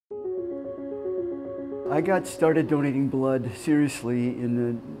I got started donating blood seriously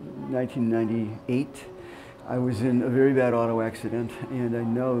in 1998. I was in a very bad auto accident, and I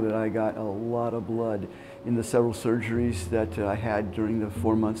know that I got a lot of blood in the several surgeries that I had during the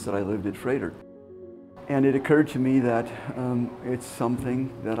 4 months that I lived at Freighter. And it occurred to me that it's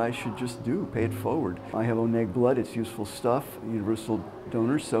something that I should just do, pay it forward. I have O-neg blood, it's useful stuff, universal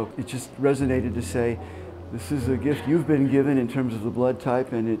donor, so it just resonated to say, this is a gift you've been given in terms of the blood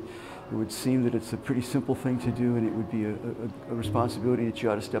type, and it would seem that it's a pretty simple thing to do, and it would be a responsibility that you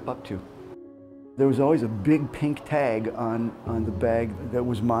ought to step up to. There was always a big pink tag on the bag that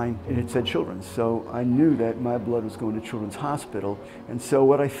was mine, and it said children's. So I knew that my blood was going to Children's Hospital. And so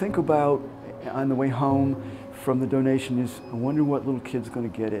what I think about on the way home from the donation is, I wonder what little kid's going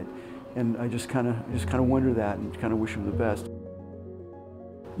to get it. And I just kind of wonder that and kind of wish them the best.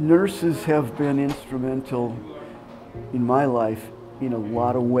 Nurses have been instrumental in my life in a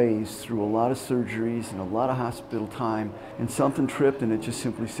lot of ways, through a lot of surgeries and a lot of hospital time. And something tripped, and it just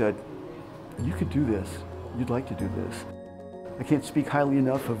simply said, you could do this. You'd like to do this. I can't speak highly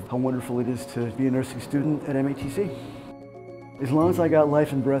enough of how wonderful it is to be a nursing student at MATC. As long as I got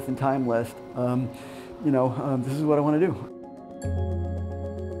life and breath and time left, this is what I want to do.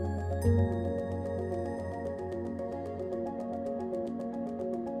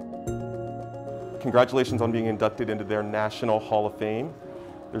 Congratulations on being inducted into their National Hall of Fame.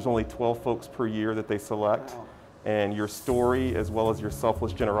 There's only 12 folks per year that they select. Wow. And your story, as well as your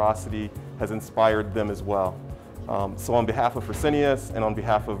selfless generosity, has inspired them as well. So on behalf of Fresenius and on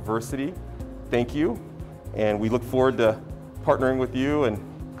behalf of Versiti, thank you. And we look forward to partnering with you and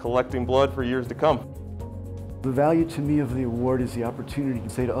collecting blood for years to come. The value to me of the award is the opportunity to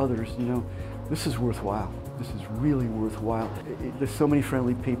say to others, this is worthwhile. This is really worthwhile. There's so many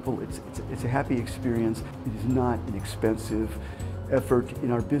friendly people. It's a happy experience. It is not an expensive effort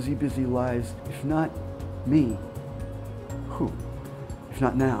in our busy, busy lives. If not me, who? If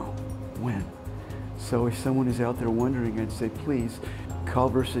not now, when? So if someone is out there wondering, I'd say, please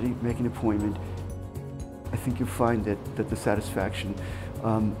call Versiti, make an appointment. I think you'll find that the satisfaction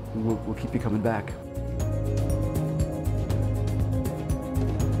will keep you coming back.